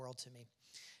world to me.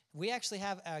 We actually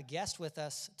have a guest with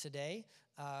us today.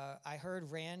 I heard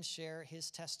Rand share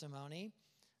his testimony.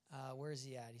 Where is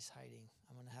he at? He's hiding.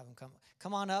 I'm going to have him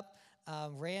come on up.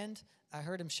 Rand, I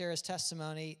heard him share his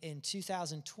testimony in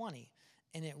 2020,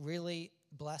 and it really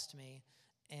blessed me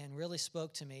and really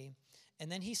spoke to me. And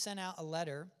then he sent out a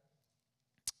letter,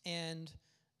 and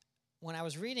when I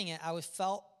was reading it, I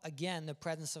felt, again, the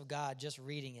presence of God just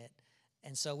reading it.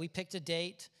 And so we picked a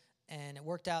date, and it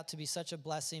worked out to be such a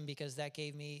blessing because that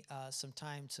gave me some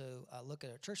time to look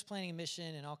at our church planning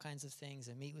mission and all kinds of things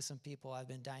and meet with some people I've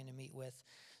been dying to meet with.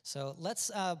 So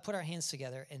let's put our hands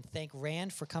together and thank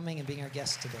Rand for coming and being our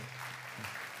guest today.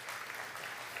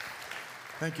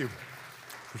 Thank you.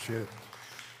 Appreciate it.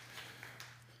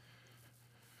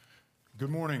 Good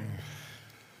morning.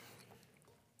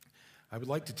 I would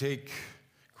like to take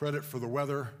credit for the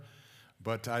weather,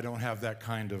 but I don't have that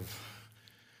kind of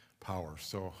power,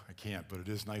 so I can't. But it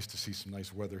is nice to see some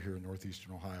nice weather here in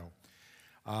northeastern Ohio.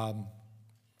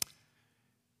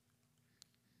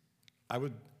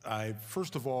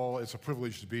 First of all, it's a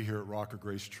privilege to be here at Rock of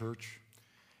Grace Church,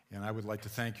 and I would like to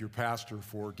thank your pastor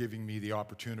for giving me the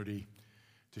opportunity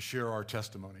to share our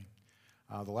testimony.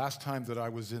 The last time that I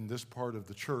was in this part of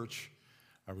the church,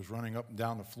 I was running up and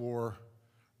down the floor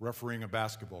refereeing a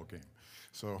basketball game.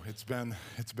 So it's been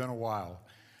a while.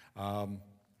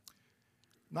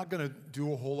 Not going to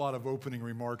do a whole lot of opening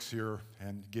remarks here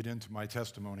and get into my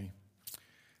testimony.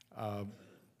 I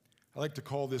like to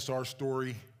call this our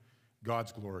story,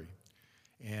 God's glory.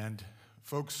 And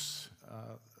folks,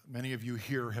 many of you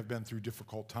here have been through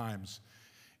difficult times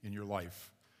in your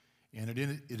life. And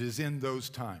it is in those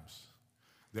times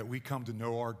that we come to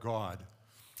know our God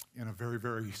in a very,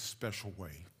 very special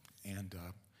way. And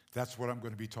that's what I'm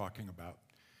going to be talking about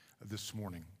this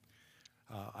morning.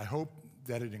 I hope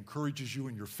that it encourages you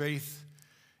in your faith,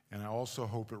 and I also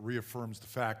hope it reaffirms the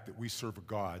fact that we serve a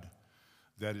God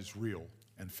that is real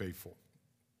and faithful.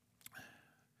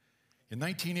 In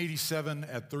 1987,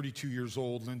 at 32 years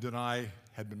old, Linda and I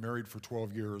had been married for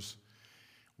 12 years.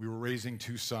 We were raising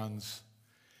two sons.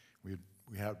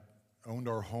 We had owned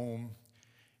our home,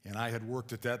 and I had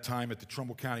worked at that time at the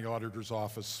Trumbull County Auditor's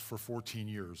Office for 14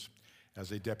 years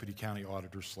as a deputy county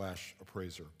auditor /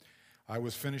 appraiser. I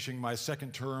was finishing my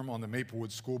second term on the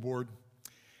Maplewood School Board,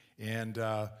 and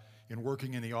in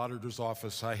working in the auditor's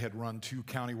office, I had run two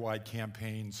countywide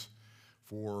campaigns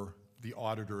for the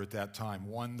auditor at that time,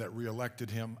 one that elected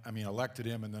him,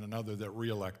 and then another that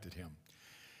re-elected him.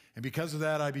 And because of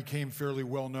that, I became fairly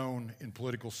well known in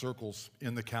political circles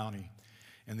in the county.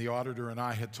 And the auditor and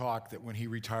I had talked that when he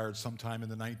retired sometime in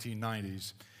the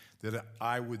 1990s, that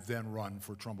I would then run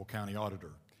for Trumbull County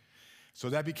Auditor. So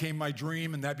that became my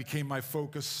dream, and that became my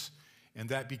focus, and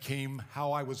that became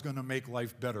how I was going to make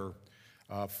life better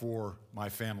for my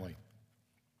family.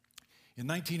 In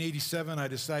 1987, I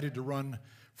decided to run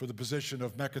for the position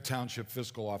of Mecca Township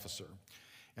Fiscal Officer.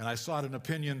 And I sought an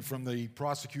opinion from the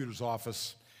prosecutor's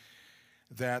office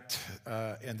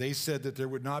and they said that there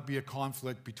would not be a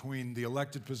conflict between the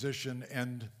elected position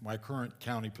and my current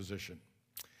county position.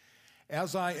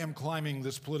 As I am climbing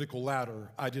this political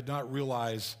ladder, I did not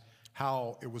realize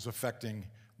how it was affecting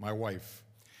my wife.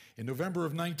 In November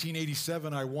of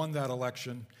 1987, I won that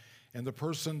election, and the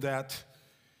person that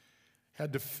I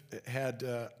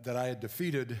had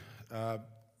defeated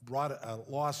brought a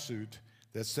lawsuit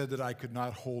that said that I could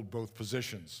not hold both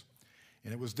positions.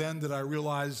 And it was then that I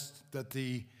realized that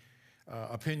the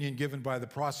opinion given by the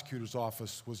prosecutor's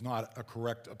office was not a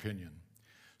correct opinion.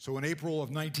 So in April of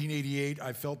 1988,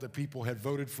 I felt that people had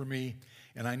voted for me,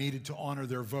 and I needed to honor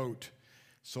their vote.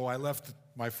 So I left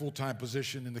my full-time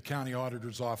position in the county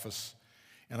auditor's office,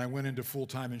 and I went into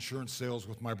full-time insurance sales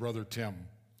with my brother, Tim.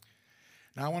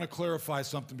 Now, I want to clarify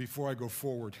something before I go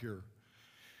forward here.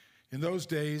 In those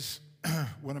days,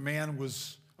 when a man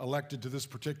was elected to this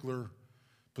particular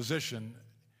position,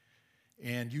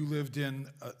 and you lived in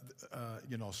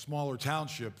a smaller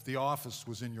township, the office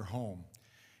was in your home.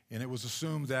 And it was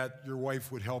assumed that your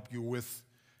wife would help you with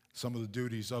some of the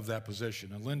duties of that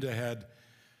position. And Linda had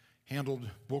handled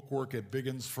bookwork at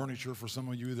Biggins Furniture, for some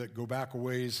of you that go back a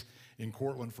ways, in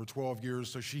Cortland for 12 years.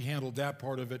 So she handled that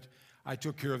part of it. I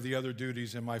took care of the other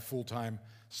duties in my full-time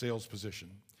sales position.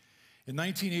 In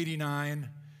 1989,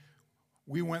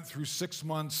 we went through 6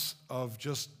 months of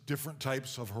just different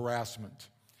types of harassment.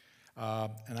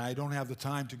 And I don't have the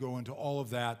time to go into all of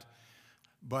that,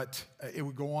 but it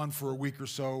would go on for a week or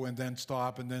so and then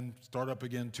stop and then start up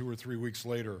again 2 or 3 weeks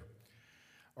later.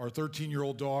 Our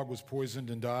 13-year-old dog was poisoned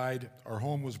and died. Our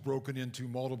home was broken into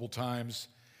multiple times.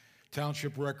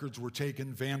 Township records were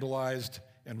taken, vandalized,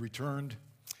 and returned.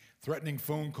 Threatening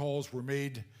phone calls were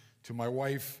made to my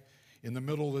wife. In the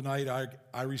middle of the night,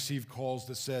 I received calls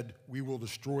that said, "We will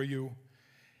destroy you."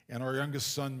 And our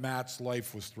youngest son, Matt's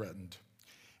life was threatened.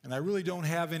 And I really don't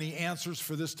have any answers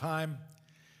for this time.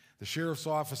 The sheriff's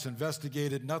office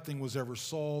investigated. Nothing was ever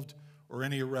solved or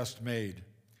any arrest made.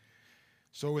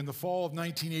 So in the fall of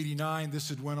 1989, this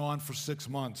had went on for 6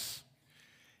 months.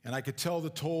 And I could tell the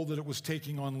toll that it was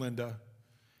taking on Linda.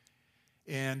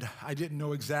 And I didn't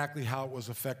know exactly how it was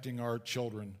affecting our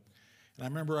children. And I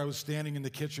remember I was standing in the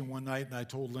kitchen one night and I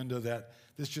told Linda that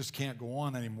this just can't go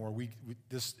on anymore.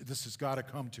 This has got to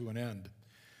come to an end.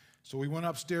 So we went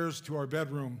upstairs to our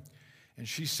bedroom and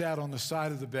she sat on the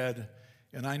side of the bed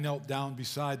and I knelt down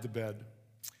beside the bed.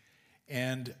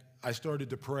 And I started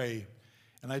to pray.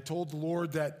 And I told the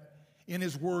Lord that in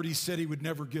His Word, He said He would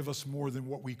never give us more than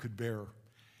what we could bear.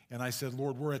 And I said,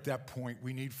 Lord, we're at that point.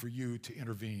 We need for You to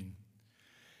intervene.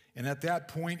 And at that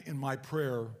point in my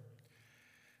prayer,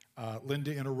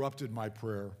 Linda interrupted my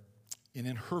prayer. And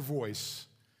in her voice,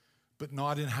 but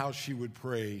not in how she would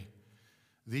pray,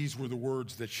 these were the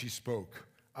words that she spoke.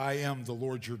 I am the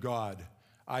Lord your God.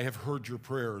 I have heard your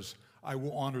prayers. I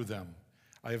will honor them.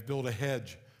 I have built a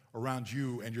hedge around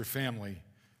you and your family.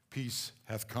 Peace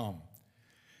hath come.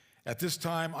 At this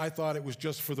time, I thought it was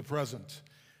just for the present.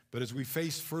 But as we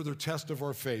faced further test of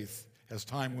our faith, as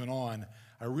time went on,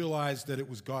 I realized that it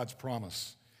was God's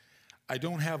promise. I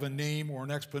don't have a name or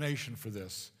an explanation for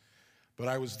this, but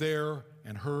I was there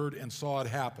and heard and saw it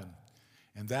happen.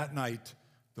 And that night,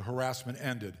 the harassment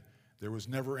ended. There was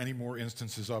never any more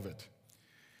instances of it.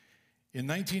 In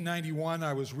 1991,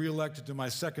 I was reelected to my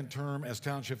second term as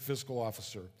Township Fiscal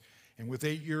Officer. And with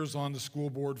 8 years on the school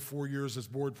board, 4 years as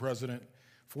board president,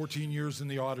 14 years in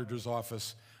the auditor's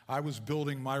office, I was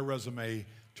building my resume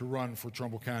to run for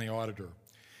Trumbull County Auditor.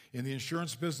 In the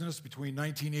insurance business between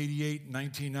 1988 and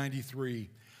 1993,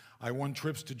 I won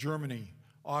trips to Germany,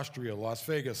 Austria, Las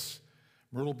Vegas,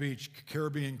 Myrtle Beach,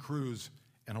 Caribbean cruise,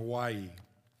 and Hawaii.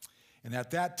 And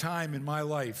at that time in my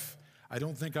life, I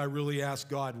don't think I really asked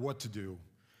God what to do.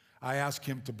 I asked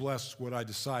Him to bless what I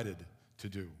decided to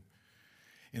do.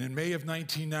 And in May of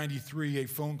 1993, a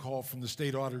phone call from the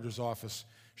state auditor's office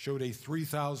showed a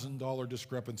 $3,000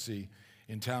 discrepancy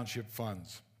in township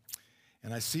funds.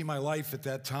 And I see my life at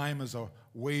that time as a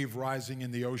wave rising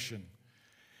in the ocean.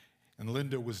 And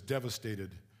Linda was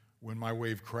devastated when my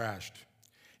wave crashed.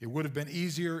 It would have been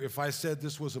easier if I said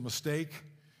this was a mistake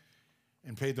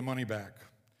and paid the money back.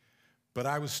 But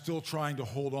I was still trying to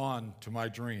hold on to my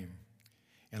dream.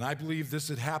 And I believe this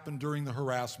had happened during the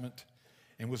harassment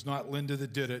and was not Linda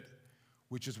that did it,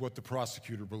 which is what the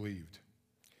prosecutor believed.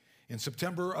 In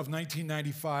September of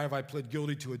 1995, I pled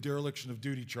guilty to a dereliction of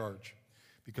duty charge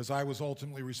because I was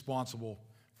ultimately responsible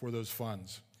for those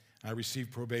funds. I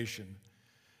received probation,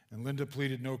 and Linda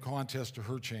pleaded no contest to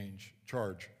her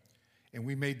charge, and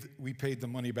we paid the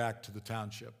money back to the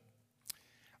township.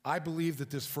 I believe that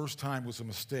this first time was a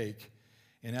mistake,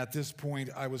 and at this point,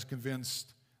 I was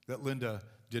convinced that Linda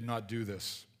did not do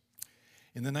this.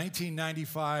 In the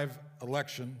 1995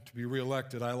 election to be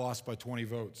reelected, I lost by 20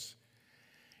 votes.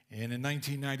 And in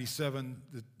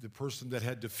 1997, the person that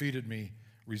had defeated me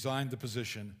resigned the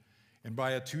position, and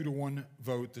by a 2-to-1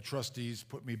 vote, the trustees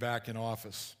put me back in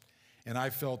office. And I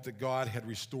felt that God had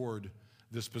restored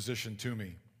this position to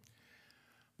me.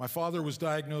 My father was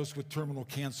diagnosed with terminal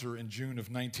cancer in June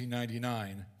of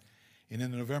 1999, and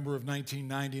in the November of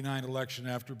 1999 election,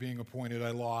 after being appointed,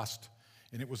 I lost,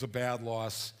 and it was a bad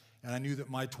loss, and I knew that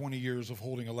my 20 years of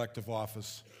holding elective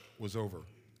office was over.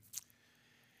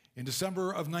 In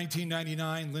December of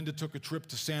 1999, Linda took a trip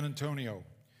to San Antonio.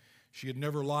 She had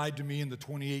never lied to me in the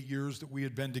 28 years that we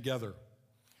had been together,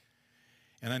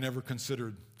 and I never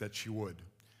considered that she would.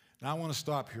 Now I want to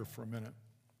stop here for a minute.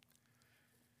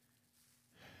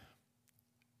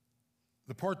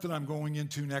 The part that I'm going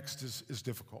into next is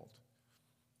difficult.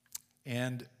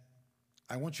 And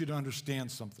I want you to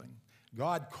understand something.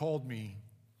 God called me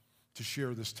to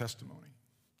share this testimony.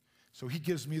 So He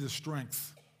gives me the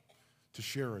strength to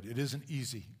share it. It isn't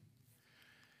easy.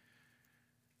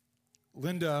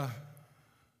 Linda,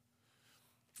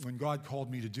 when God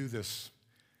called me to do this,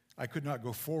 I could not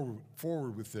go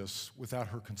forward with this without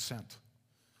her consent.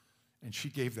 And she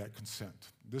gave that consent.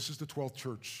 This is the 12th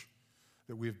church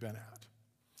that we have been at.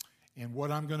 And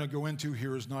what I'm going to go into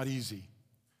here is not easy.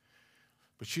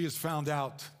 But she has found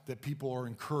out that people are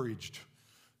encouraged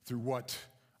through what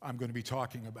I'm going to be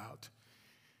talking about.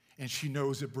 And she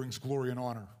knows it brings glory and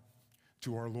honor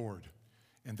to our Lord.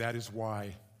 And that is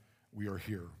why we are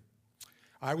here.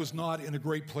 I was not in a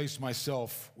great place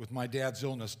myself with my dad's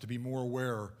illness to be more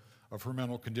aware of her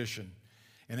mental condition.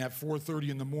 And at 4:30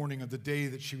 in the morning of the day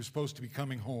that she was supposed to be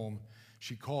coming home,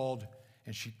 she called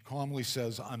and she calmly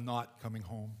says, "I'm not coming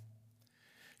home."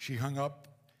 She hung up,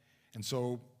 and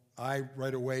so I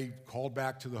right away called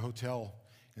back to the hotel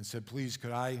and said, "Please,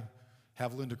 could I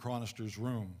have Linda Chronister's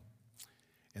room?"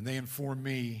 And they informed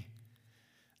me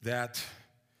that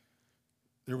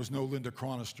there was no Linda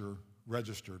Chronister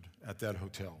registered at that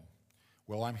hotel.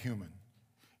 Well, I'm human,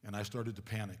 and I started to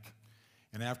panic.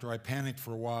 And after I panicked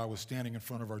for a while, I was standing in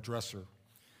front of our dresser,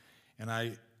 and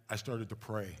I started to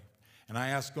pray. And I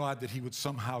asked God that he would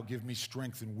somehow give me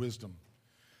strength and wisdom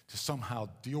to somehow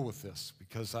deal with this,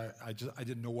 because I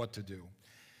didn't know what to do.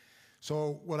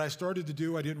 So what I started to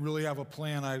do, I didn't really have a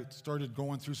plan. I started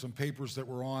going through some papers that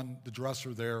were on the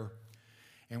dresser there.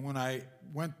 And when I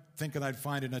went thinking I'd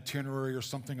find an itinerary or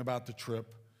something about the trip,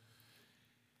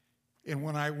 and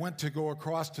when I went to go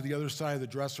across to the other side of the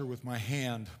dresser with my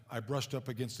hand, I brushed up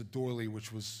against a doily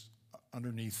which was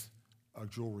underneath a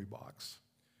jewelry box.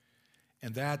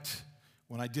 And that,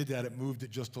 when I did that, it moved it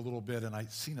just a little bit, and I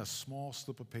seen a small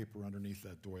slip of paper underneath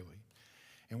that doily.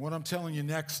 And what I'm telling you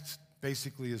next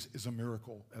basically is a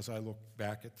miracle as I look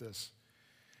back at this.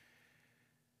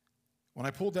 When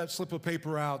I pulled that slip of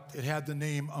paper out, it had the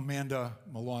name Amanda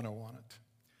Milano on it.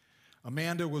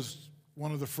 Amanda was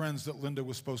one of the friends that Linda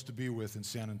was supposed to be with in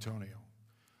San Antonio.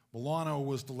 Milano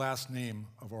was the last name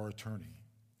of our attorney.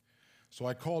 So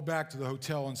I called back to the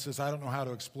hotel and says, "I don't know how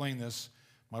to explain this.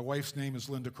 My wife's name is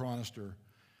Linda Chronister,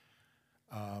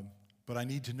 but I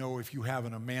need to know if you have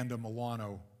an Amanda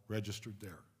Milano registered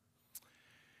there."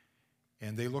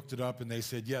 And they looked it up and they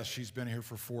said, "Yes, she's been here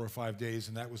for 4 or 5 days,"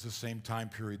 and that was the same time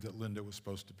period that Linda was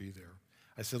supposed to be there.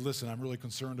 I said, "Listen, I'm really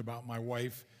concerned about my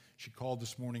wife. She called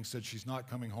this morning, said she's not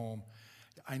coming home.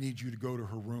 I need you to go to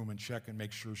her room and check and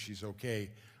make sure she's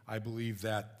okay. I believe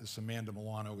that this Amanda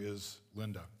Milano is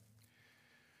Linda."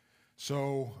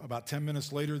 So about 10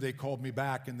 minutes later, they called me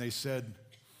back and they said,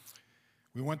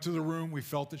 "We went to the room. We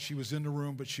felt that she was in the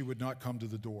room, but she would not come to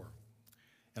the door."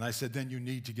 And I said, "Then you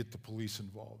need to get the police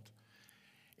involved."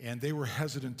 And they were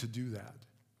hesitant to do that.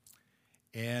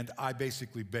 And I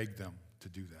basically begged them to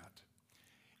do that.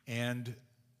 And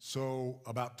so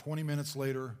about 20 minutes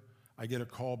later, I get a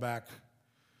call back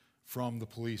from the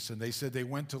police. And they said they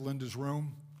went to Linda's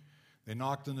room. They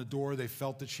knocked on the door. They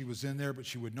felt that she was in there, but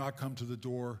she would not come to the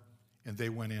door, and they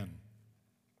went in.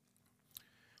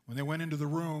 When they went into the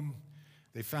room,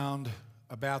 they found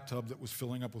a bathtub that was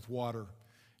filling up with water.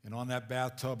 And on that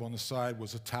bathtub on the side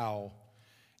was a towel.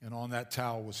 And on that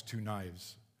towel was 2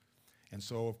 knives. And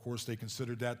so, of course, they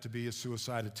considered that to be a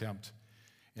suicide attempt,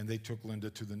 and they took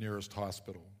Linda to the nearest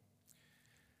hospital.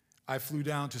 I flew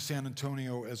down to San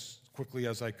Antonio as quickly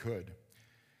as I could.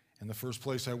 And the first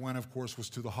place I went, of course,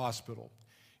 was to the hospital.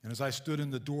 And as I stood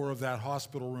in the door of that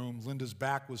hospital room, Linda's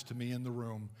back was to me in the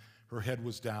room. Her head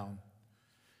was down,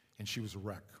 and she was a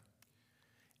wreck.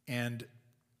 And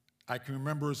I can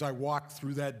remember as I walked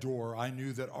through that door, I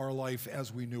knew that our life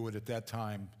as we knew it at that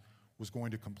time was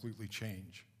going to completely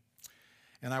change.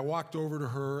 And I walked over to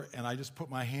her, and I just put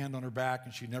my hand on her back,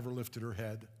 and she never lifted her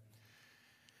head.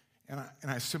 And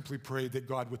I simply prayed that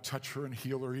God would touch her and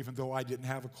heal her, even though I didn't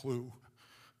have a clue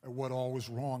at what all was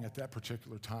wrong at that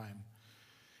particular time.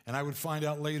 And I would find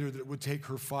out later that it would take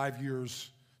her 5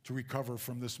 years to recover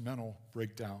from this mental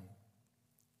breakdown.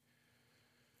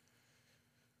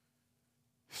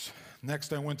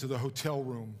 Next, I went to the hotel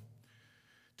room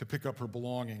to pick up her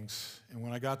belongings. And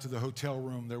when I got to the hotel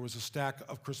room, there was a stack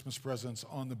of Christmas presents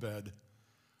on the bed,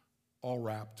 all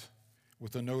wrapped,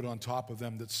 with a note on top of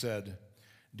them that said,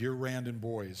 "Dear Rand and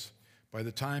boys, by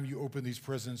the time you open these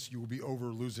presents, you will be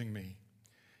over losing me,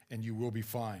 and you will be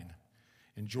fine.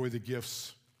 Enjoy the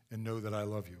gifts and know that I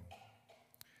love you."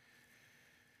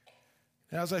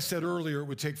 As I said earlier, it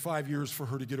would take 5 years for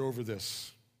her to get over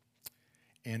this,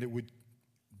 and it would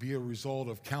be a result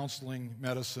of counseling,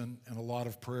 medicine, and a lot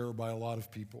of prayer by a lot of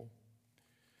people.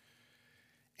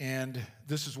 And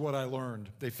this is what I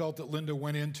learned. They felt that Linda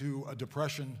went into a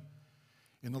depression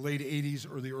in the late 80s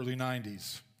or the early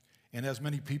 90s. And as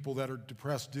many people that are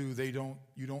depressed do,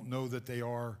 you don't know that they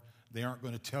are. They aren't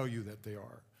going to tell you that they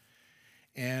are.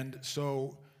 And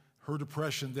so her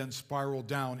depression then spiraled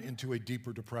down into a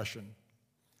deeper depression.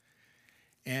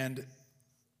 And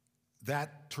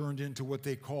that turned into what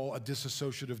they call a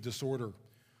dissociative disorder,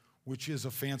 which is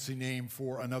a fancy name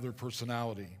for another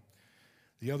personality.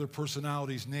 The other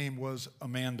personality's name was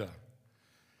Amanda.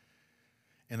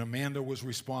 And Amanda was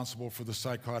responsible for the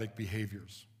psychotic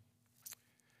behaviors.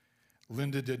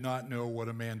 Linda did not know what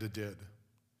Amanda did.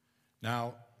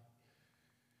 Now,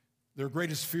 their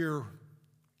greatest fear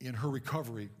in her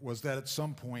recovery was that at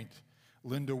some point,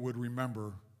 Linda would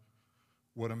remember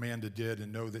what Amanda did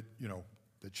and know that,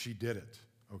 that she did it,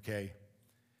 okay?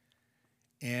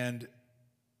 And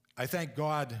I thank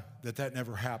God that that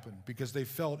never happened, because they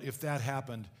felt if that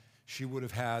happened, she would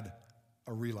have had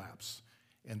a relapse.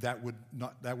 And that would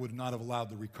not have allowed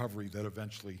the recovery that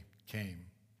eventually came.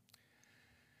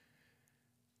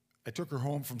 I took her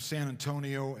home from San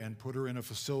Antonio and put her in a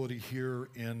facility here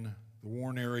in the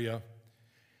Warren area,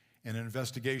 and an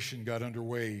investigation got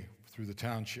underway through the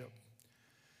township.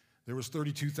 There was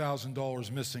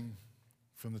 $32,000 missing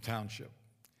from the township.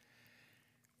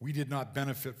 We did not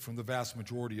benefit from the vast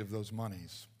majority of those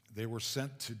monies. They were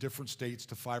sent to different states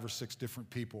to 5 or 6 different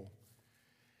people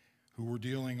who were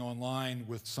dealing online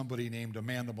with somebody named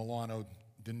Amanda Milano,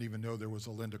 didn't even know there was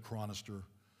a Linda Chronister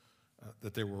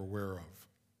that they were aware of.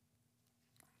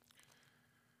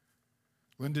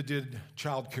 Linda did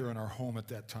childcare in our home at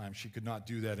that time. She could not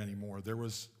do that anymore. There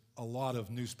was a lot of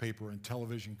newspaper and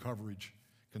television coverage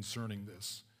concerning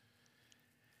this.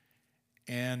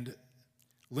 And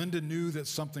Linda knew that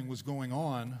something was going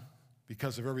on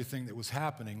because of everything that was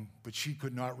happening, but she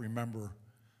could not remember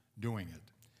doing it.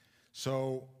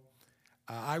 So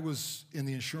I was in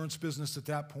the insurance business at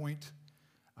that point.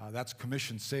 That's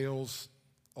commission sales.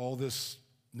 All this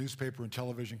newspaper and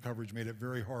television coverage made it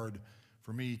very hard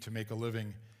for me to make a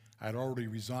living. I had already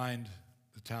resigned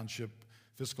the township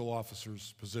fiscal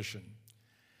officer's position.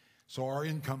 So our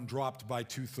income dropped by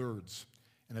 2/3,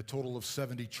 and a total of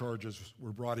 70 charges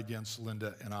were brought against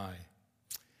Linda and I.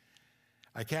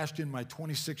 I cashed in my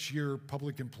 26-year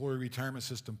public employee retirement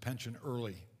system pension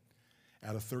early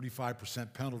at a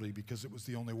 35% penalty because it was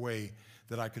the only way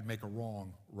that I could make a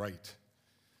wrong right.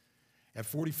 At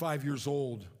 45 years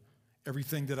old,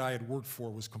 everything that I had worked for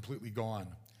was completely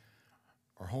gone.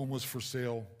 Our home was for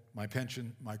sale, my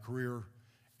pension, my career,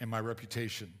 and my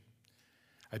reputation.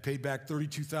 I paid back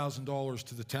 $32,000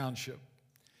 to the township,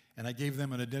 and I gave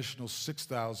them an additional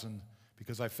 $6,000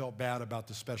 because I felt bad about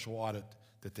the special audit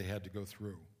that they had to go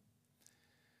through.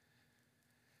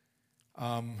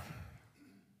 And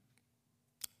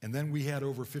then we had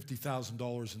over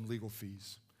 $50,000 in legal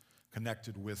fees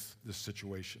connected with this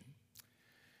situation.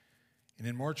 And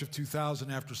in March of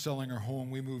 2000, after selling our home,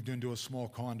 we moved into a small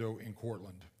condo in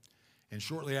Cortland. And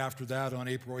shortly after that, on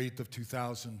April 8th of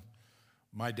 2000,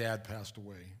 my dad passed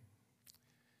away.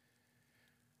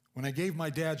 When I gave my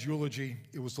dad's eulogy,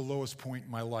 it was the lowest point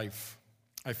in my life.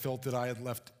 I felt that I had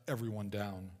left everyone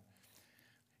down.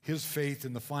 His faith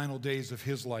in the final days of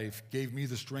his life gave me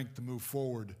the strength to move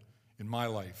forward in my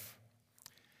life.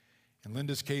 And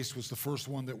Linda's case was the first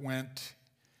one that went,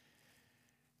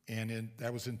 and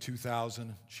that was in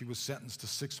 2000. She was sentenced to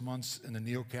 6 months in a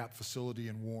NeoCap facility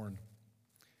in Warren.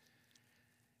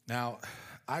 Now,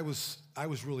 I was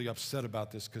really upset about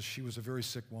this because she was a very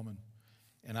sick woman,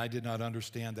 and I did not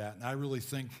understand that. And I really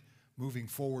think moving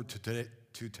forward to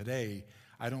today,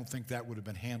 I don't think that would have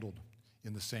been handled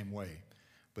in the same way.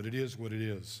 But it is what it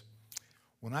is.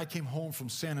 When I came home from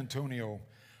San Antonio,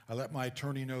 I let my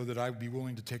attorney know that I would be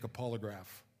willing to take a polygraph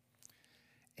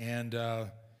and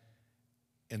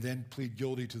then plead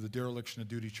guilty to the dereliction of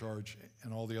duty charge,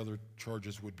 and all the other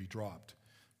charges would be dropped.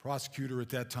 Prosecutor at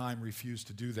that time refused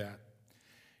to do that,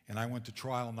 and I went to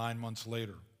trial 9 months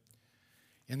later.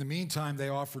 In the meantime, they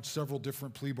offered several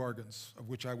different plea bargains, of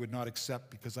which I would not accept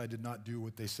because I did not do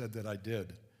what they said that I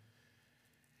did.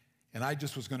 And I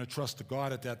just was going to trust to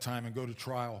God at that time and go to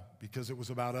trial because it was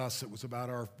about us, it was about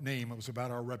our name, it was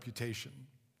about our reputation.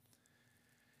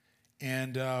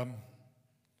 And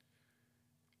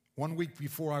 1 week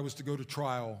before I was to go to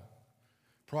trial,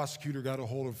 prosecutor got a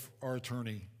hold of our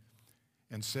attorney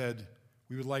and said,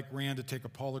 we would like Rand to take a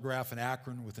polygraph in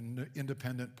Akron with an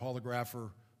independent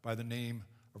polygrapher by the name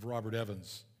of Robert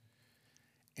Evans.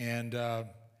 And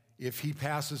if he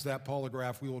passes that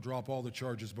polygraph, we will drop all the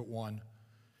charges but one,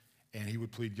 and he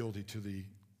would plead guilty to the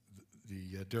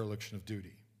dereliction of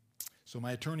duty. So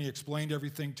my attorney explained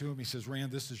everything to him. He says,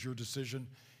 Rand, this is your decision.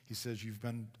 He says, you've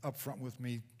been upfront with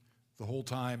me the whole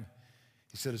time.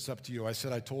 He said, it's up to you. I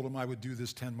said, I told him I would do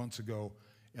this 10 months ago,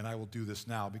 and I will do this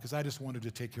now because I just wanted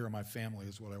to take care of my family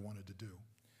is what I wanted to do.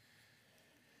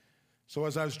 So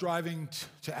as I was driving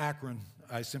to Akron,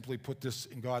 I simply put this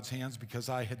in God's hands because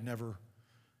I had never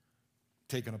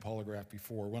taken a polygraph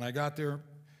before. When I got there,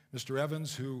 Mr.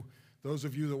 Evans, who those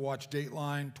of you that watch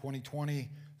Dateline 2020,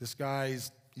 this guy,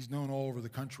 he's known all over the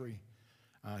country.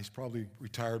 He's probably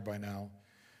retired by now.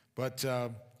 But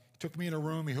he took me in a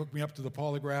room, he hooked me up to the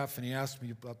polygraph, and he asked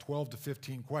me about 12 to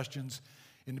 15 questions.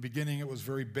 In the beginning, it was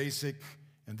very basic,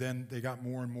 and then they got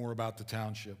more and more about the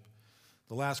township.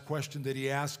 The last question that he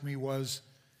asked me was,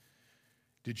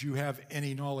 did you have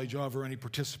any knowledge of or any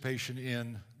participation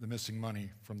in the missing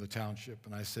money from the township?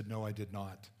 And I said, no, I did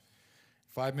not.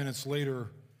 5 minutes later,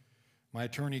 my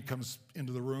attorney comes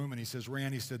into the room and he says,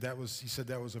 Rand, he said that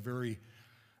was a very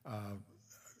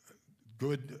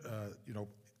good,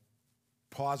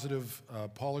 positive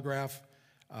polygraph,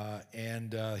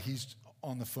 and he's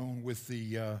on the phone with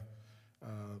the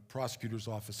prosecutor's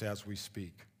office as we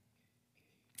speak.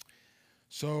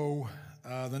 So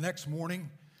the next morning,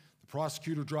 the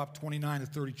prosecutor dropped 29 to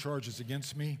 30 charges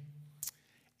against me,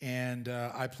 and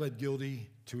I pled guilty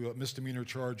to a misdemeanor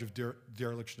charge of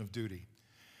dereliction of duty.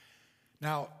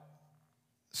 Now,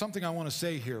 something I want to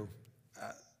say here,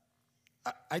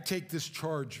 I take this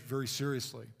charge very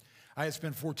seriously. I had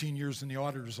spent 14 years in the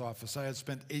auditor's office. I had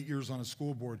spent 8 years on a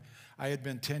school board. I had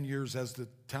been 10 years as the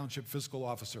township fiscal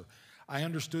officer. I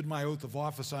understood my oath of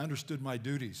office. I understood my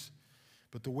duties.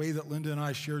 But the way that Linda and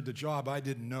I shared the job, I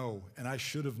didn't know, and I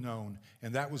should have known,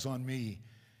 and that was on me,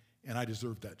 and I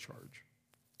deserved that charge.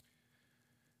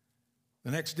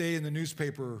 The next day in the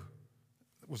newspaper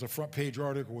was a front page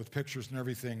article with pictures and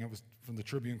everything. It was from the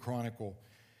Tribune Chronicle.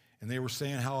 And they were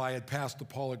saying how I had passed the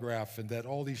polygraph and that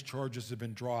all these charges had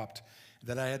been dropped,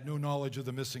 that I had no knowledge of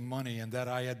the missing money, and that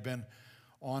I had been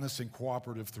honest and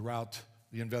cooperative throughout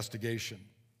the investigation.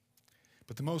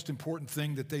 But the most important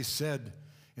thing that they said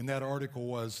in that article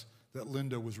was that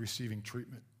Linda was receiving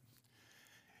treatment.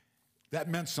 That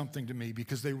meant something to me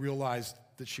because they realized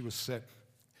that she was sick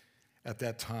at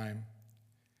that time.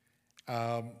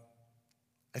 I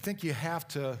think you have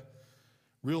to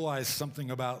realize something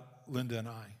about Linda and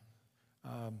I.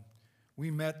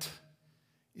 We met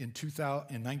in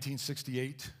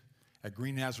 1968 at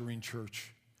Green Nazarene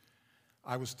Church.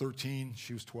 I was 13,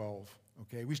 she was 12.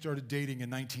 Okay, we started dating in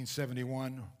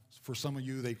 1971. For some of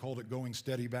you, they called it going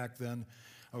steady back then.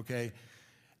 Okay,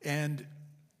 and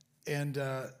in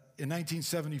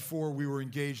 1974 we were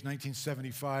engaged.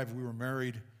 1975 we were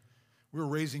married. We were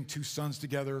raising 2 sons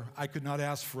together. I could not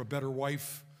ask for a better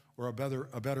wife or a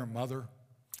better mother.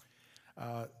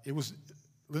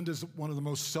 Linda's one of the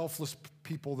most selfless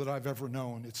people that I've ever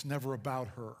known. It's never about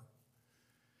her.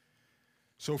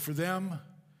 So for them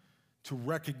to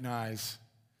recognize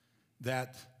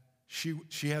that she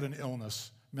had an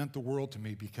illness meant the world to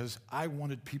me because I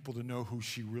wanted people to know who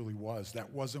she really was.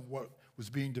 That wasn't what was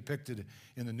being depicted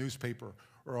in the newspaper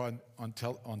or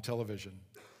on television.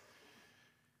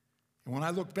 And when I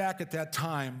look back at that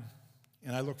time,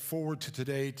 and I look forward to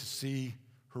today to see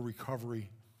her recovery,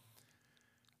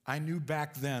 I knew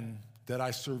back then that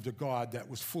I served a God that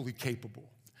was fully capable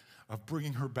of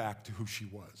bringing her back to who she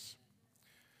was.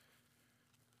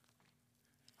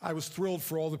 I was thrilled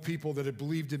for all the people that had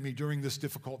believed in me during this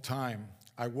difficult time.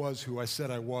 I was who I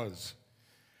said I was.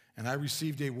 And I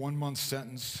received a 1-month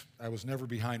sentence. I was never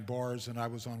behind bars, and I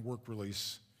was on work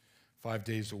release 5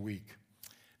 days a week.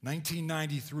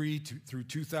 1993 through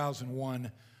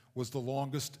 2001 was the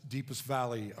longest, deepest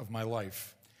valley of my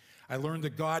life. I learned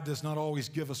that God does not always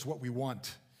give us what we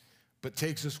want, but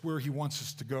takes us where he wants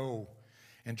us to go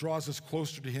and draws us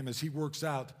closer to him as he works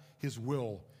out his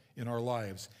will in our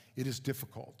lives. It is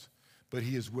difficult, but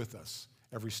he is with us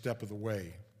every step of the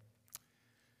way.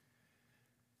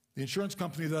 The insurance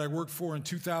company that I worked for in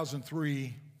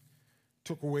 2003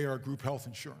 took away our group health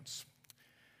insurance.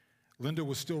 Linda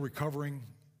was still recovering,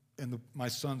 and my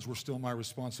sons were still my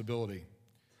responsibility.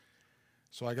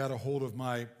 So I got a hold of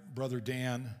my brother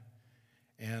Dan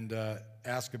and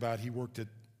asked about, he worked at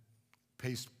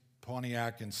Pace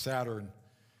Pontiac and Saturn.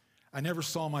 I never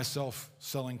saw myself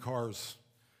selling cars.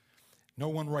 No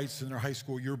one writes in their high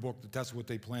school yearbook that that's what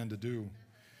they plan to do.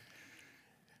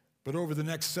 But over the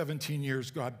next 17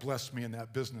 years, God blessed me in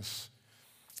that business,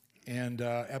 and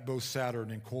at both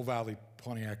Saturn and Coal Valley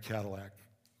Pontiac Cadillac.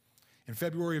 In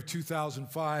February of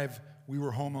 2005, we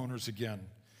were homeowners again.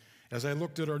 As I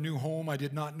looked at our new home, I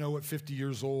did not know at 50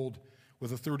 years old,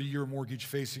 with a 30-year mortgage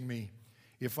facing me,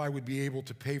 if I would be able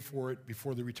to pay for it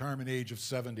before the retirement age of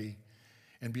 70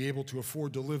 and be able to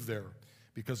afford to live there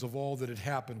because of all that had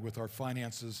happened with our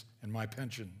finances and my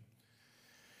pension.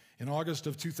 In August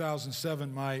of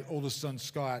 2007, my oldest son,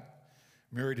 Scott,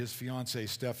 married his fiancée,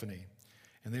 Stephanie,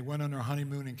 and they went on their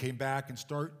honeymoon and came back, and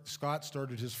Scott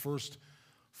started his first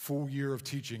full year of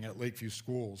teaching at Lakeview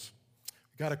Schools.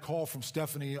 We got a call from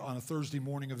Stephanie on a Thursday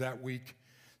morning of that week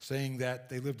saying that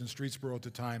they lived in Streetsboro at the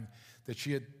time, that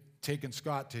she had taken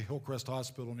Scott to Hillcrest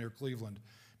Hospital near Cleveland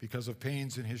because of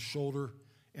pains in his shoulder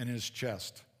and in his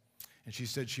chest. And she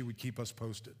said she would keep us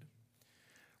posted.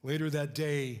 Later that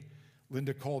day,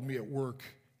 Linda called me at work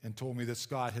and told me that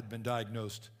Scott had been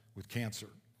diagnosed with cancer.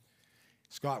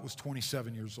 Scott was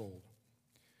 27 years old.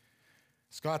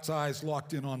 Scott's eyes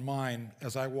locked in on mine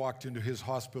as I walked into his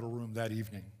hospital room that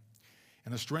evening,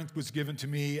 and the strength was given to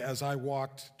me as I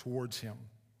walked towards him.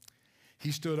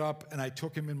 He stood up, and I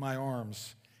took him in my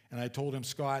arms, and I told him,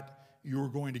 Scott, you are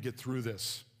going to get through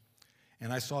this.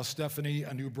 And I saw Stephanie,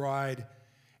 a new bride,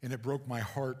 and it broke my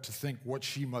heart to think what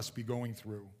she must be going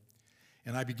through.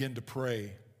 And I began to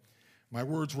pray. My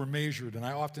words were measured, and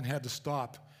I often had to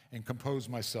stop and compose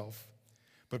myself,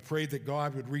 but prayed that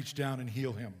God would reach down and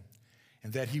heal him,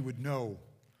 and that he would know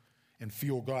and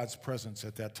feel God's presence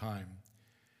at that time,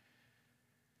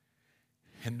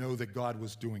 and know that God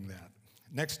was doing that.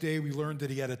 Next day, we learned that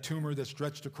he had a tumor that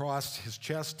stretched across his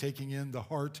chest, taking in the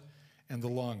heart and the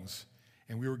lungs,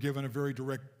 and we were given a very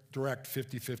direct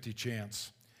 50-50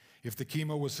 chance. If the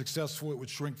chemo was successful, it would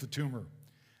shrink the tumor.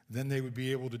 Then they would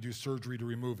be able to do surgery to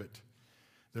remove it.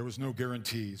 There was no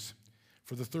guarantees.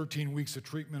 For the 13 weeks of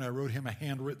treatment, I wrote him a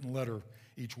handwritten letter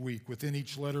each week. Within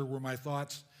each letter were my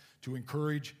thoughts to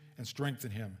encourage and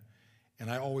strengthen him, and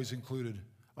I always included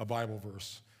a Bible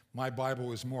verse. My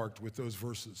Bible is marked with those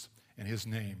verses and his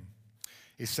name.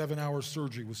 A 7-hour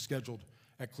surgery was scheduled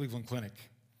at Cleveland Clinic,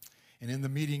 and in the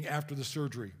meeting after the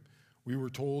surgery, we were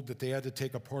told that they had to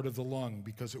take a part of the lung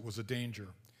because it was a danger.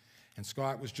 And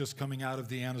Scott was just coming out of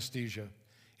the anesthesia,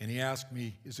 and he asked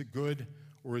me, is it good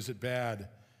or is it bad?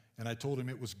 And I told him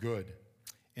it was good.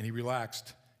 And he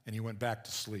relaxed, and he went back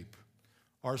to sleep.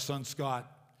 Our son,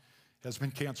 Scott, has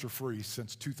been cancer-free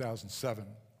since 2007.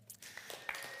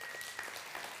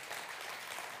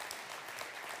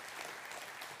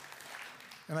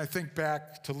 And I think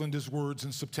back to Linda's words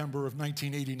in September of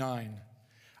 1989.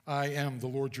 I am the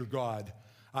Lord your God.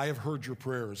 I have heard your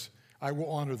prayers. I will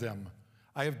honor them.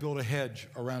 I have built a hedge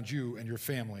around you and your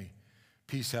family.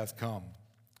 Peace hath come.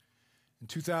 In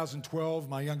 2012,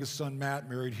 my youngest son, Matt,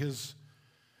 married his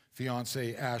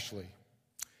fiancée, Ashley.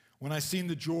 When I seen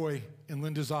the joy in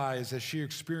Linda's eyes as she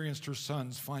experienced her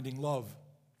sons finding love,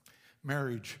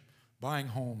 marriage, buying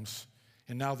homes,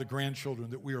 and now the grandchildren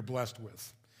that we are blessed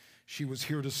with, she was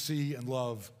here to see and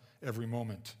love every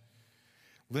moment.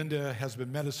 Linda has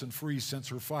been medicine-free since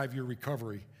her 5-year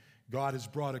recovery. God has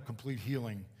brought a complete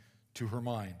healing to her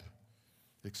mind,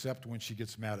 except when she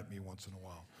gets mad at me once in a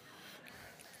while.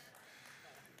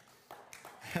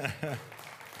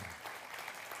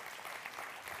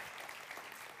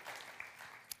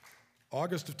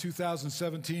 August of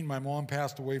 2017, my mom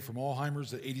passed away from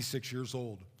Alzheimer's at 86 years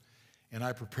old, and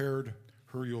I prepared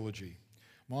her eulogy.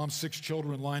 Mom's 6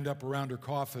 children lined up around her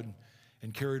coffin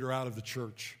and carried her out of the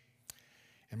church.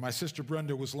 And my sister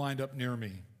Brenda was lined up near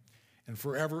me, and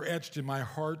forever etched in my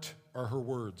heart are her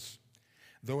words.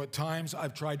 Though at times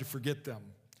I've tried to forget them,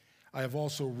 I have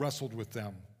also wrestled with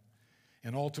them,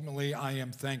 and ultimately I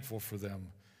am thankful for them.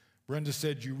 Brenda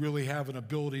said, you really have an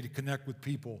ability to connect with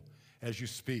people as you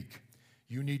speak.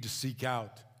 You need to seek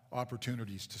out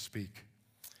opportunities to speak.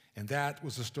 And that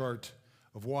was the start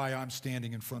of why I'm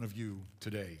standing in front of you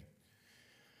today.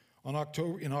 In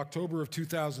October of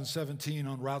 2017,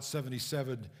 on Route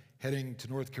 77, heading to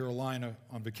North Carolina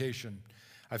on vacation,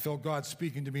 I felt God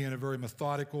speaking to me in a very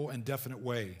methodical and definite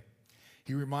way.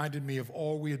 He reminded me of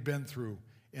all we had been through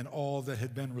and all that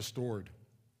had been restored.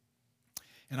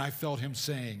 And I felt him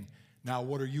saying, now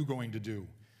what are you going to do?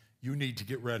 You need to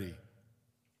get ready.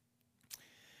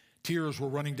 Tears were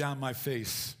running down my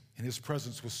face, and his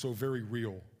presence was so very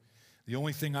real. The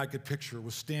only thing I could picture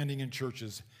was standing in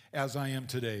churches, as I am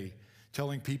today,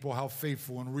 telling people how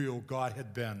faithful and real God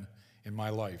had been in my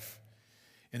life.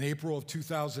 In April of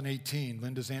 2018,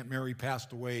 Linda's Aunt Mary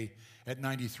passed away at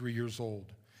 93 years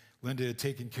old. Linda had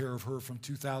taken care of her from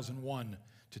 2001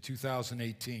 to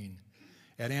 2018.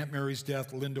 At Aunt Mary's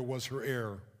death, Linda was her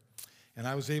heir, and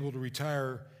I was able to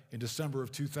retire in December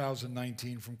of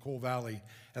 2019 from Coal Valley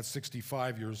at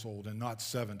 65 years old and not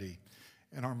 70,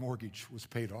 and our mortgage was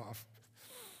paid off.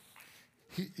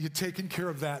 He had taken care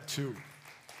of that too.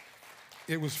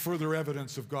 It was further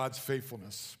evidence of God's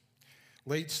faithfulness.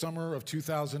 Late summer of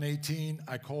 2018,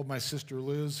 I called my sister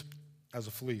Liz as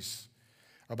a fleece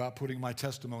about putting my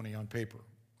testimony on paper.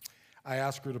 I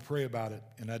asked her to pray about it,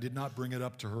 and I did not bring it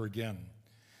up to her again.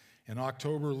 In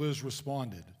October, Liz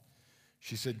responded.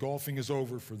 She said, golfing is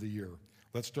over for the year.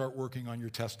 Let's start working on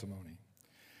your testimony.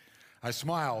 I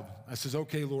smiled. I said,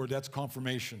 okay, Lord, that's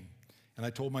confirmation. And I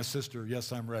told my sister,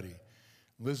 yes, I'm ready.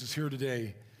 Liz is here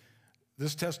today.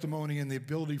 This testimony and the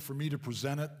ability for me to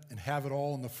present it and have it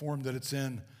all in the form that it's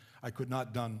in, I could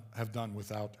not have done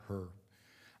without her.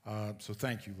 So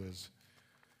thank you, Liz.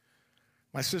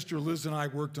 My sister Liz and I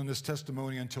worked on this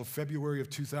testimony until February of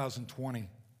 2020.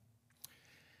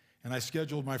 And I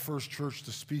scheduled my first church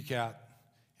to speak at,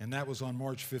 and that was on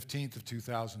March 15th of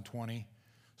 2020.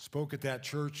 Spoke at that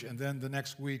church, and then the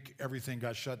next week, everything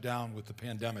got shut down with the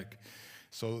pandemic.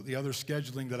 So the other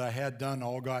scheduling that I had done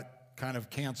all got kind of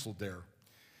canceled there.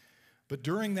 But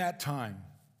during that time,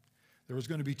 there was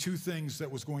going to be two things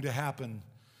that was going to happen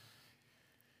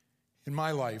in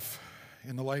my life,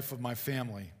 in the life of my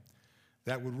family,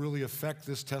 that would really affect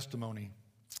this testimony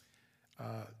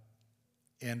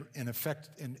and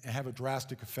have a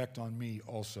drastic effect on me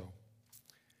also.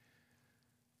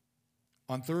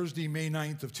 On Thursday, May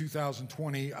 9th of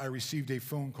 2020, I received a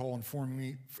phone call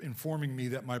informing me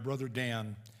that my brother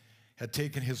Dan had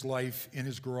taken his life in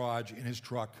his garage, in his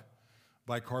truck,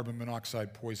 by carbon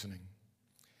monoxide poisoning.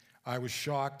 I was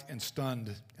shocked and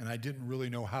stunned, and I didn't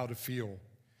really know how to feel.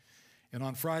 And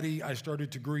on Friday, I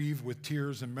started to grieve with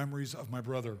tears and memories of my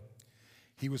brother.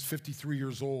 He was 53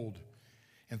 years old,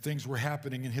 and things were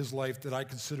happening in his life that I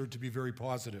considered to be very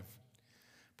positive.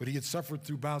 But he had suffered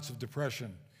through bouts of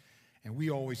depression, and we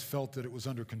always felt that it was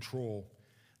under control.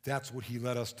 That's what he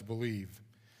led us to believe.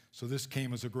 So this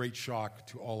came as a great shock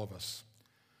to all of us.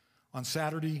 On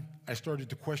Saturday, I started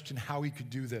to question how he could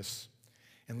do this,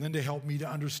 and Linda helped me to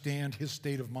understand his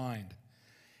state of mind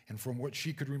and from what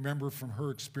she could remember from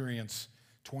her experience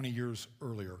 20 years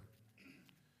earlier.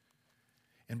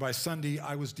 And by Sunday,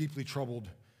 I was deeply troubled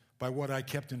by what I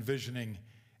kept envisioning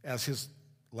as his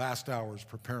last hours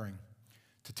preparing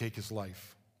to take his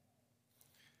life.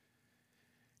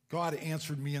 God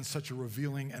answered me in such a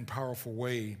revealing and powerful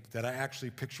way that I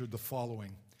actually pictured the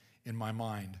following in my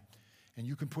mind. And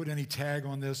you can put any tag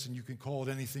on this and you can call it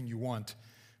anything you want,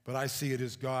 but I see it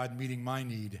as God meeting my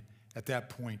need at that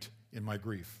point in my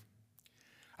grief.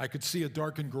 I could see a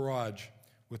darkened garage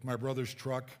with my brother's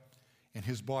truck and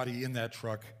his body in that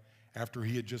truck after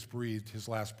he had just breathed his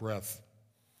last breath.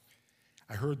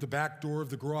 I heard the back door of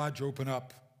the garage open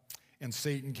up, and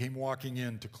Satan came walking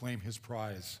in to claim his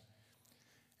prize.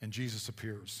 And Jesus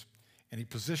appears, and he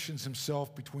positions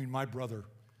himself between my brother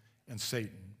and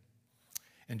Satan.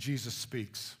 And Jesus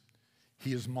speaks.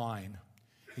 He is mine.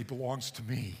 He belongs to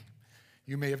me.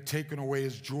 You may have taken away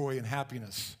his joy and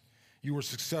happiness. You were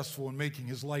successful in making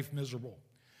his life miserable,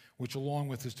 which along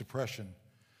with his depression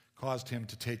caused him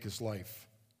to take his life.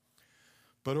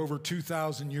 But over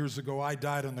 2,000 years ago, I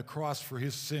died on the cross for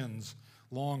his sins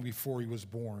long before he was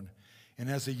born. And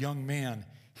as a young man,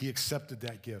 he accepted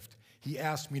that gift. He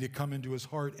asked me to come into his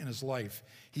heart and his life.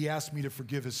 He asked me to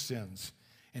forgive his sins.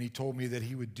 And he told me that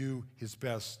he would do his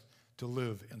best to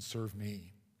live and serve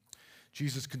me.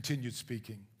 Jesus continued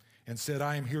speaking and said,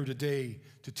 I am here today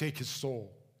to take his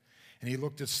soul. And he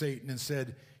looked at Satan and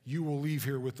said, you will leave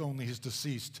here with only his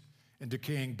deceased and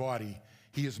decaying body.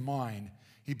 He is mine.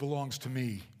 He belongs to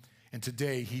me. And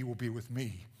today he will be with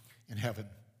me in heaven.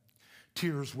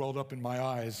 Tears welled up in my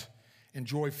eyes, and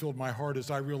joy filled my heart as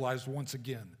I realized once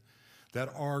again that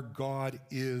our God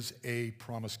is a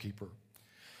promise keeper.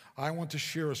 I want to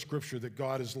share a scripture that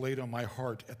God has laid on my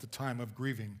heart at the time of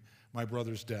grieving my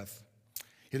brother's death.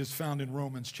 It is found in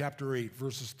Romans chapter 8,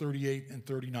 verses 38 and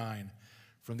 39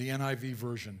 from the NIV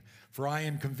version. For I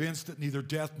am convinced that neither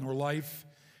death nor life,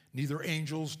 neither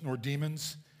angels nor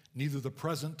demons, neither the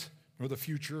present nor the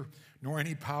future, nor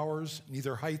any powers,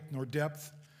 neither height nor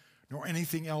depth, nor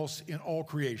anything else in all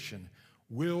creation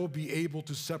will be able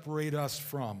to separate us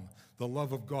from the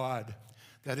love of God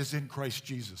that is in Christ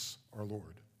Jesus our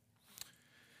Lord.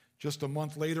 Just a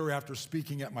month later, after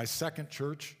speaking at my second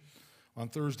church, on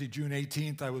Thursday, June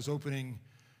 18th, I was opening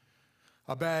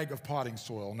a bag of potting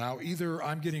soil. Now, either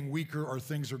I'm getting weaker or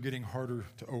things are getting harder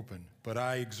to open, but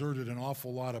I exerted an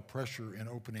awful lot of pressure in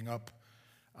opening up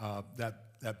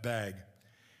that bag.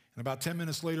 And about 10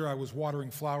 minutes later, I was watering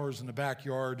flowers in the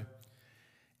backyard,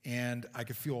 and I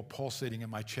could feel it pulsating in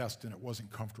my chest, and it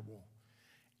wasn't comfortable.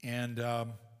 And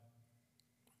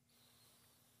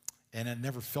I'd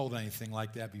never felt anything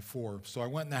like that before. So I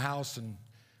went in the house, and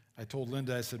I told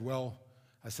Linda, I said,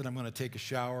 I'm going to take a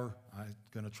shower. I'm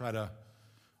going to try to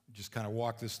just kind of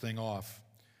walk this thing off.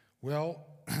 Well,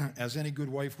 as any good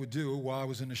wife would do, while I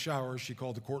was in the shower, she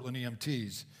called the Cortland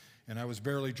EMTs, and I was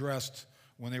barely dressed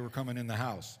when they were coming in the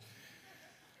house.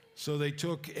 So they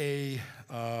took an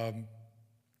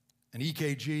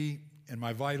EKG and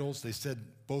my vitals. They said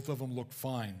both of them looked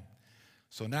fine.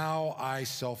 So now I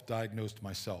self-diagnosed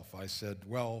myself. I said,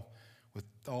 with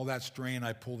all that strain,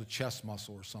 I pulled a chest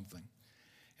muscle or something.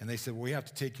 And they said, we have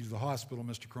to take you to the hospital,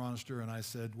 Mr. Chronister. And I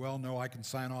said, no, I can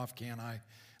sign off, can I?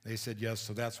 They said, yes,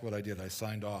 so that's what I did. I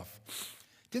signed off.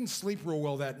 Didn't sleep real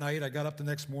well that night. I got up the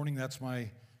next morning. That's my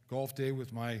golf day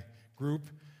with my group.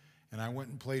 And I went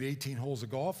and played 18 holes of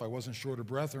golf. I wasn't short of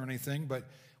breath or anything, but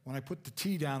when I put the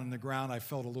tee down in the ground, I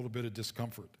felt a little bit of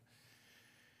discomfort.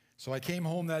 So I came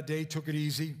home that day, took it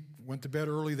easy, went to bed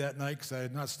early that night because I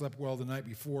had not slept well the night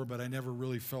before, but I never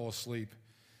really fell asleep.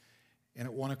 And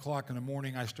at 1 o'clock in the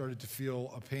morning, I started to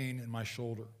feel a pain in my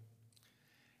shoulder.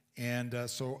 And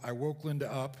so I woke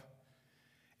Linda up,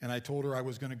 and I told her I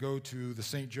was going to go to the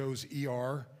St. Joe's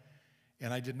ER,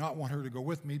 and I did not want her to go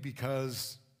with me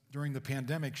because during the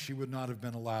pandemic, she would not have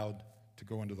been allowed to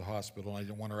go into the hospital, and I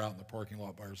didn't want her out in the parking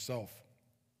lot by herself.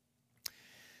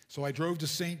 So I drove to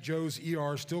St. Joe's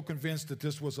ER, still convinced that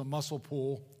this was a muscle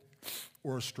pull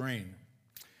or a strain.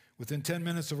 Within 10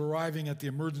 minutes of arriving at the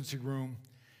emergency room,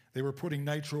 they were putting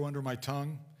nitro under my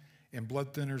tongue and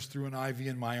blood thinners through an IV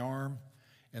in my arm,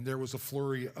 and there was a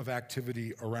flurry of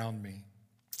activity around me.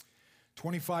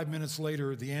 25 minutes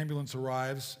later, the ambulance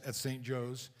arrives at St.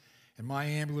 Joe's, and my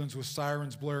ambulance with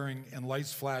sirens blaring and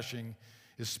lights flashing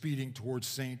is speeding towards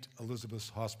St. Elizabeth's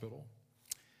Hospital.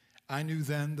 I knew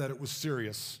then that it was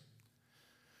serious,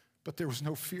 but there was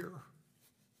no fear.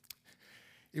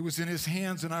 It was in his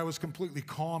hands, and I was completely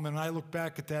calm, and I look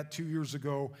back at that 2 years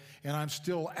ago, and I'm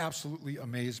still absolutely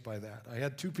amazed by that. I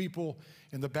had two people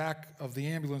in the back of the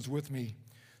ambulance with me,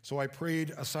 so I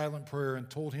prayed a silent prayer and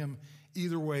told him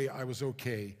either way I was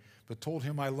okay, but told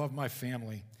him I love my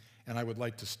family and I would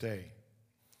like to stay.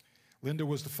 Linda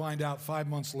was to find out 5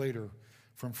 months later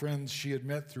from friends she had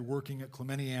met through working at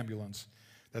Clementi Ambulance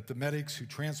that the medics who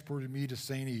transported me to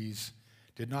St. E's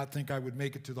did not think I would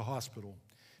make it to the hospital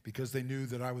because they knew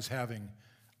that I was having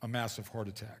a massive heart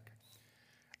attack.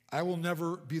 I will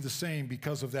never be the same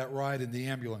because of that ride in the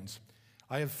ambulance.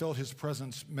 I have felt his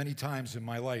presence many times in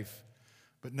my life,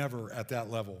 but never at that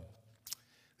level.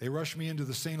 They rushed me into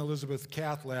the St. Elizabeth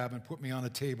cath lab and put me on a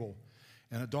table,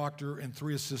 and a doctor and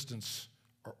 3 assistants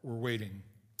were waiting.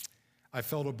 I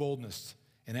felt a boldness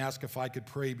and asked if I could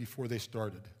pray before they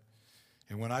started.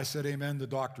 And when I said amen, the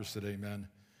doctor said amen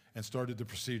and started the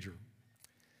procedure.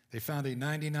 They found a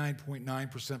 99.9%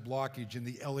 blockage in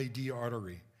the LAD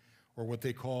artery, or what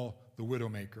they call the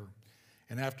widowmaker.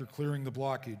 And after clearing the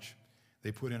blockage,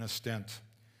 they put in a stent.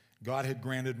 God had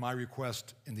granted my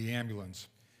request in the ambulance,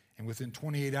 and within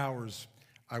 28 hours,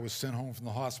 I was sent home from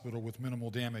the hospital with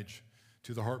minimal damage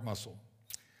to the heart muscle.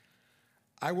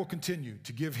 I will continue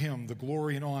to give him the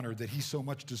glory and honor that he so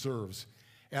much deserves,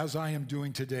 as I am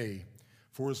doing today,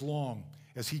 for as long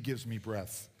as he gives me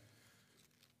breath.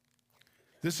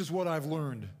 This is what I've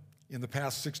learned in the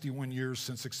past 61 years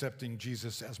since accepting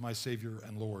Jesus as my Savior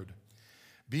and Lord.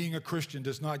 Being a Christian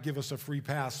does not give us a free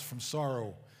pass from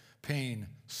sorrow, pain,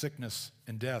 sickness,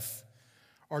 and death.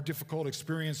 Our difficult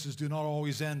experiences do not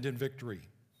always end in victory.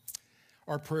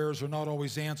 Our prayers are not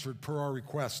always answered per our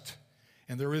request,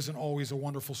 and there isn't always a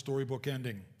wonderful storybook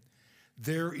ending.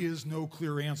 There is no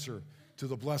clear answer to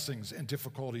the blessings and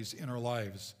difficulties in our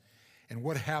lives. And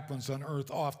what happens on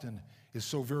earth often is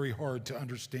so very hard to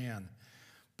understand.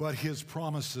 But his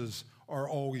promises are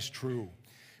always true,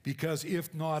 because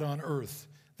if not on earth,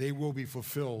 they will be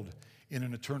fulfilled in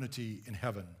an eternity in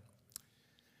heaven.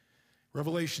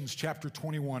 Revelations chapter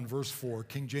 21, verse 4,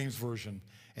 King James Version,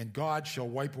 "And God shall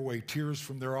wipe away tears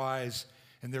from their eyes,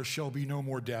 and there shall be no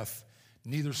more death,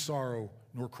 neither sorrow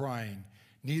nor crying,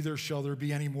 neither shall there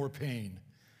be any more pain,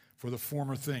 for the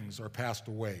former things are passed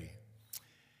away."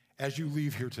 As you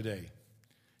leave here today,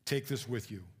 take this with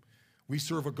you. We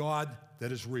serve a God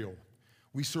that is real.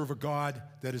 We serve a God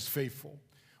that is faithful.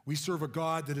 We serve a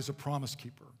God that is a promise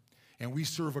keeper. And we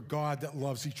serve a God that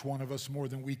loves each one of us more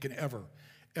than we can ever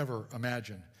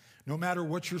imagine. No matter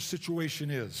what your situation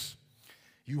is,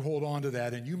 you hold on to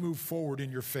that and you move forward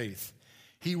in your faith.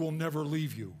 He will never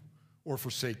leave you or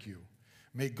forsake you.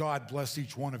 May God bless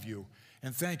each one of you.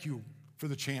 And thank you for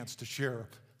the chance to share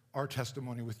our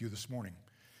testimony with you this morning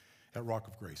at Rock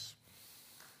of Grace.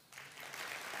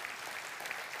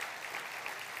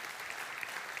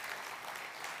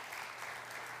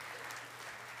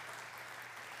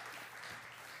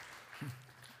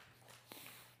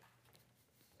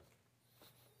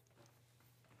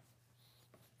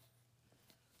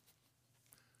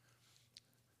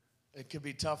 It can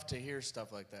be tough to hear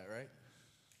stuff like that, right?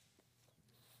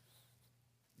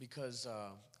 Because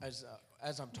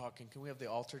as I'm talking, can we have the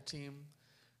altar team?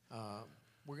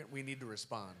 We need to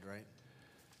respond, right?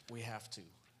 We have to.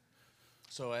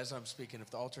 So as I'm speaking,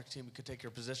 if the altar team could take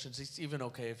your positions, it's even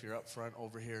okay if you're up front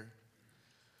over here.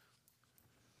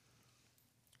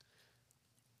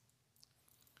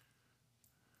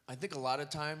 I think a lot of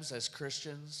times as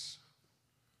Christians,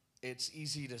 it's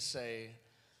easy to say,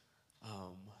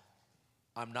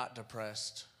 I'm not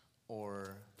depressed,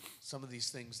 or some of these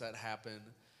things that happen,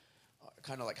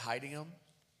 kind of like hiding them,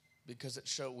 because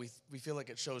we feel like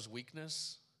it shows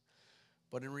weakness.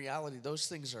 But in reality, those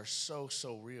things are so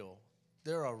real.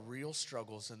 There are real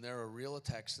struggles, and there are real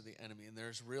attacks of the enemy, and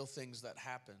there's real things that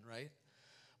happen, right?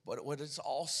 But what is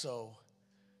also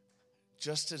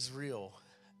just as real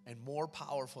And more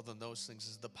powerful than those things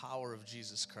is the power of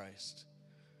Jesus Christ,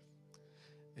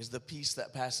 is the peace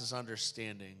that passes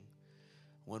understanding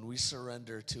when we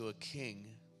surrender to a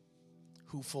King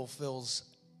who fulfills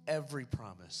every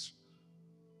promise.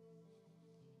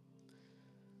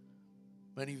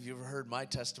 Many of you have heard my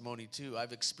testimony too.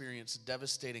 I've experienced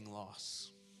devastating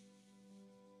loss.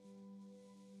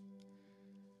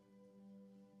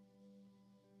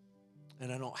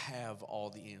 And I don't have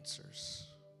all the answers,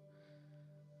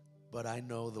 but I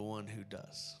know the one who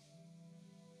does.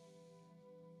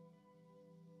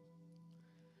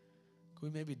 Can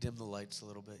we maybe dim the lights a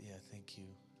little bit? Yeah, thank you.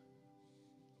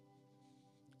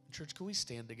 Church, can we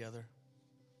stand together?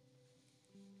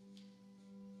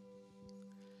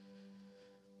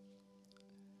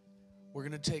 We're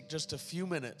going to take just a few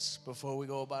minutes before we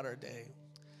go about our day.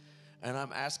 And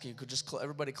I'm asking you, could just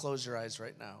everybody close your eyes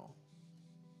right now.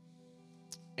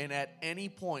 And at any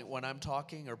point when I'm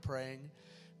talking or praying,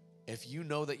 if you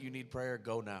know that you need prayer,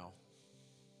 go now.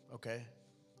 Okay?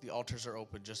 The altars are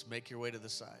open. Just make your way to the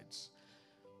sides.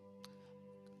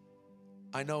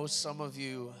 I know some of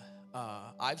you,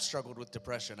 I've struggled with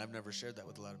depression. I've never shared that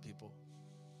with a lot of people.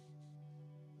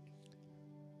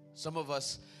 Some of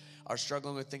us are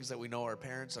struggling with things that we know our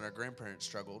parents and our grandparents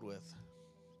struggled with.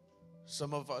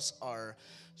 Some of us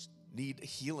need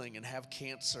healing and have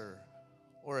cancer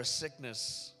or a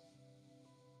sickness.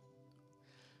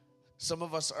 Some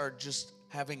of us are just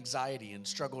have anxiety and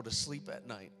struggle to sleep at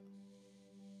night.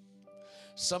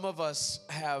 Some of us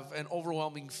have an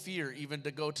overwhelming fear even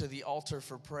to go to the altar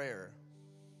for prayer.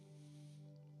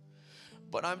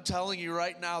 But I'm telling you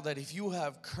right now that if you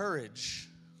have courage,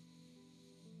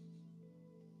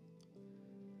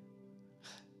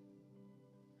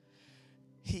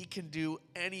 He can do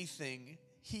anything.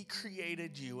 He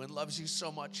created you and loves you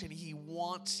so much, and He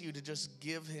wants you to just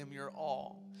give Him your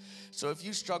all. So if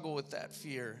you struggle with that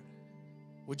fear,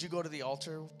 would you go to the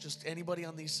altar? Just anybody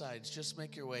on these sides, just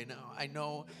make your way now. I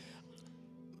know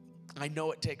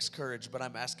it takes courage, but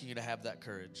I'm asking you to have that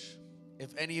courage.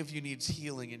 If any of you needs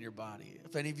healing in your body,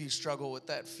 if any of you struggle with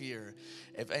that fear,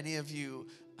 if any of you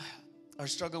are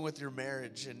struggling with your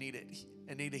marriage and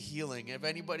need a healing, if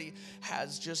anybody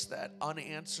has just that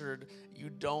unanswered, you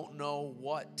don't know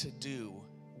what to do,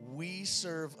 we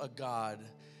serve a God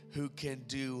who can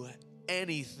do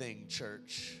anything,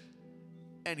 church.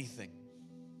 Anything.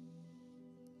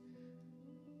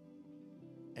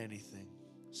 Anything.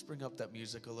 Just bring up that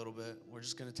music a little bit. We're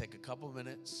just going to take a couple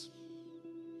minutes.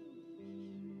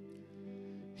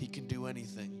 He can do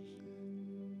anything.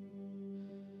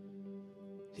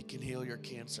 He can heal your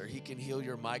cancer. He can heal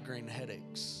your migraine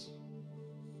headaches.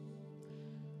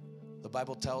 The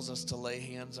Bible tells us to lay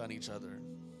hands on each other.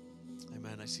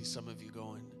 Amen. I see some of you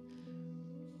going.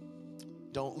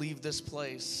 Don't leave this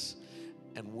place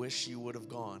and wish you would have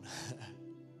gone.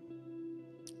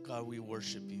 God, we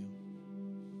worship you.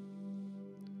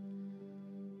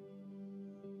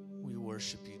 We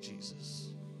worship you, Jesus.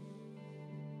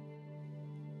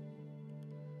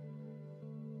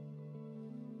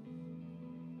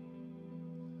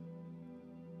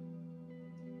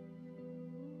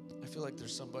 I feel like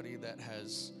there's somebody that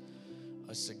has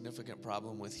a significant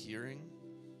problem with hearing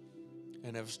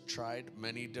and have tried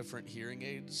many different hearing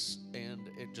aids and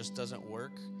it just doesn't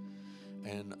work.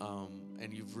 And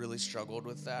you've really struggled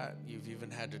with that. You've even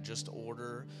had to just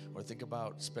order or think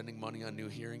about spending money on new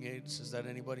hearing aids. Is that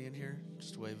anybody in here?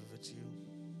 Just wave if it's you.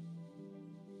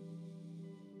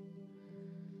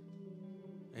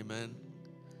 Amen.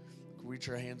 Reach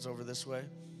our hands over this way.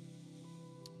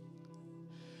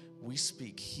 We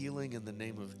speak healing in the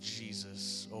name of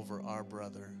Jesus over our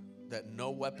brother, that no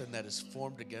weapon that is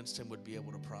formed against him would be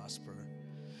able to prosper.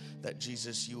 That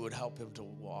Jesus, you would help him to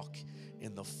walk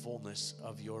in the fullness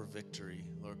of your victory,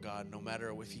 Lord God, no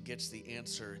matter if he gets the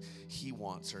answer he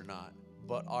wants or not.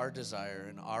 But our desire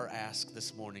and our ask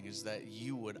this morning is that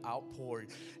you would outpour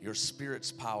your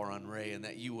Spirit's power on Ray and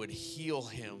that you would heal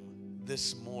him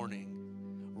this morning,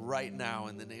 right now,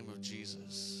 in the name of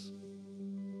Jesus.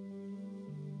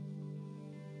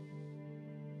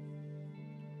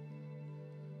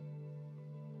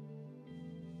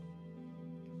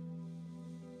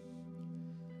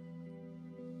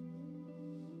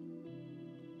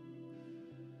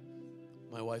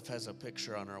 My wife has a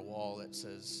picture on our wall that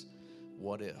says,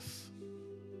 "What if?"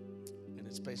 And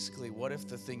it's basically, what if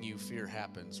the thing you fear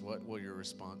happens? What will your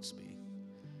response be?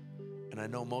 And I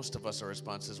know most of us, our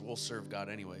response is, we'll serve God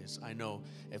anyways. I know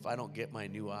if I don't get my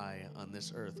new eye on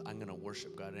this earth, I'm going to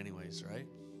worship God anyways, right?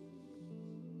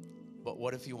 But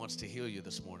what if he wants to heal you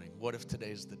this morning? What if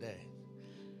today's the day?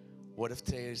 What if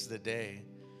today is the day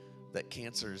that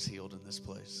cancer is healed in this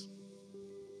place?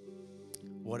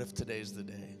 What if today's the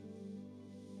day?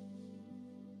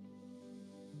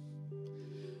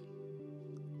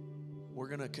 We're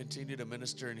going to continue to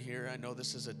minister in here. I know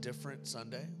this is a different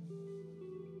Sunday,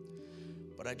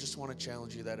 but I just want to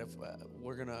challenge you that if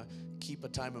we're going to keep a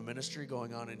time of ministry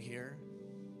going on in here,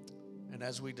 and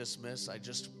as we dismiss,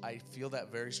 I feel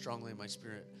that very strongly in my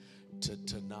spirit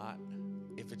to not,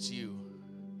 if it's you,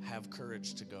 have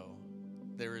courage to go.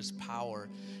 There is power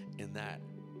in that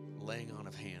laying on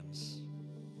of hands.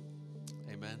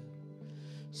 Amen.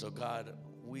 So God,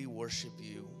 we worship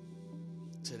you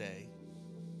today.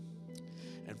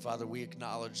 And Father, we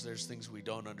acknowledge there's things we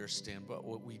don't understand, but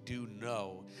what we do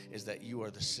know is that you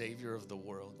are the Savior of the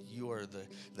world. You are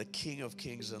the King of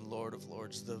kings and Lord of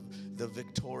lords, the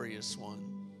victorious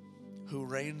one who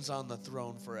reigns on the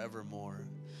throne forevermore.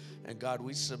 And God,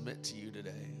 we submit to you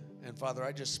today. And Father,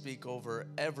 I just speak over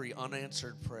every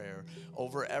unanswered prayer,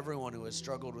 over everyone who has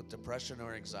struggled with depression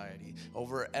or anxiety,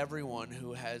 over everyone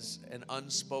who has an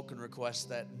unspoken request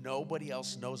that nobody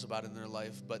else knows about in their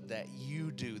life, but that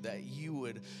you do, that you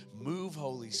would move,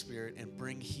 Holy Spirit, and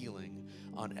bring healing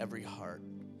on every heart.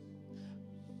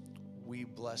 We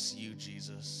bless you,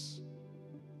 Jesus.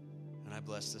 And I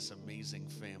bless this amazing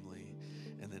family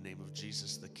in the name of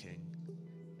Jesus the King.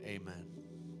 Amen.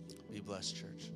 Be blessed, church.